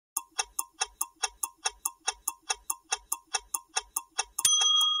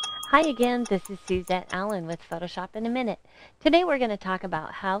Hi again, this is Suzette Allen with Photoshop in a Minute. Today we're going to talk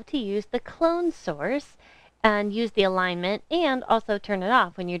about how to use the clone source and use the alignment and also turn it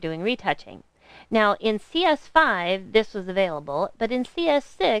off when you're doing retouching. Now in CS5 this was available, but in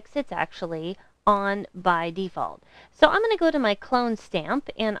CS6 it's actually on by default. So I'm going to go to my clone stamp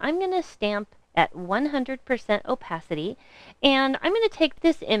and I'm going to stamp at 100% opacity, and I'm going to take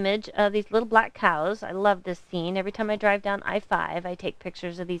this image of these little black cows. I love this scene. Every time I drive down I-5 I take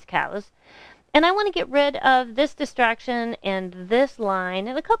pictures of these cows, and I want to get rid of this distraction and this line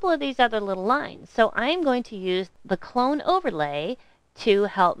and a couple of these other little lines. So I'm going to use the clone overlay to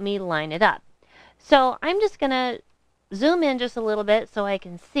help me line it up. So I'm just going to zoom in just a little bit so I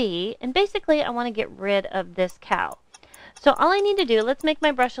can see, and basically I want to get rid of this cow. So all I need to do, let's make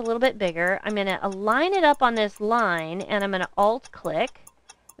my brush a little bit bigger. I'm going to align it up on this line, and I'm going to Alt-click,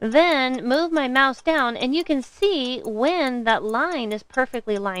 then move my mouse down, and you can see when that line is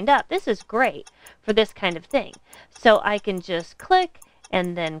perfectly lined up. This is great for this kind of thing. So I can just click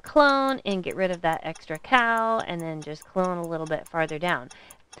and then clone and get rid of that extra cow, and then just clone a little bit farther down.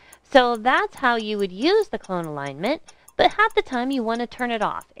 So that's how you would use the clone alignment. But half the time you want to turn it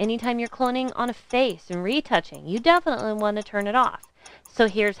off. Anytime you're cloning on a face and retouching, you definitely want to turn it off. So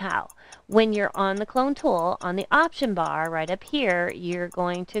here's how. When you're on the clone tool, on the option bar right up here, you're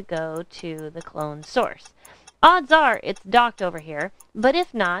going to go to the clone source. Odds are it's docked over here, but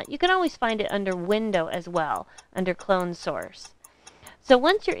if not, you can always find it under Window as well, under Clone Source. So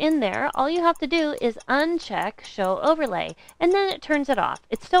once you're in there, all you have to do is uncheck Show Overlay, and then it turns it off.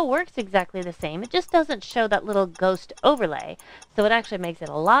 It still works exactly the same. It just doesn't show that little ghost overlay, so it actually makes it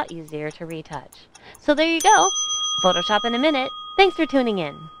a lot easier to retouch. So there you go. Photoshop in a minute. Thanks for tuning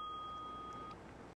in.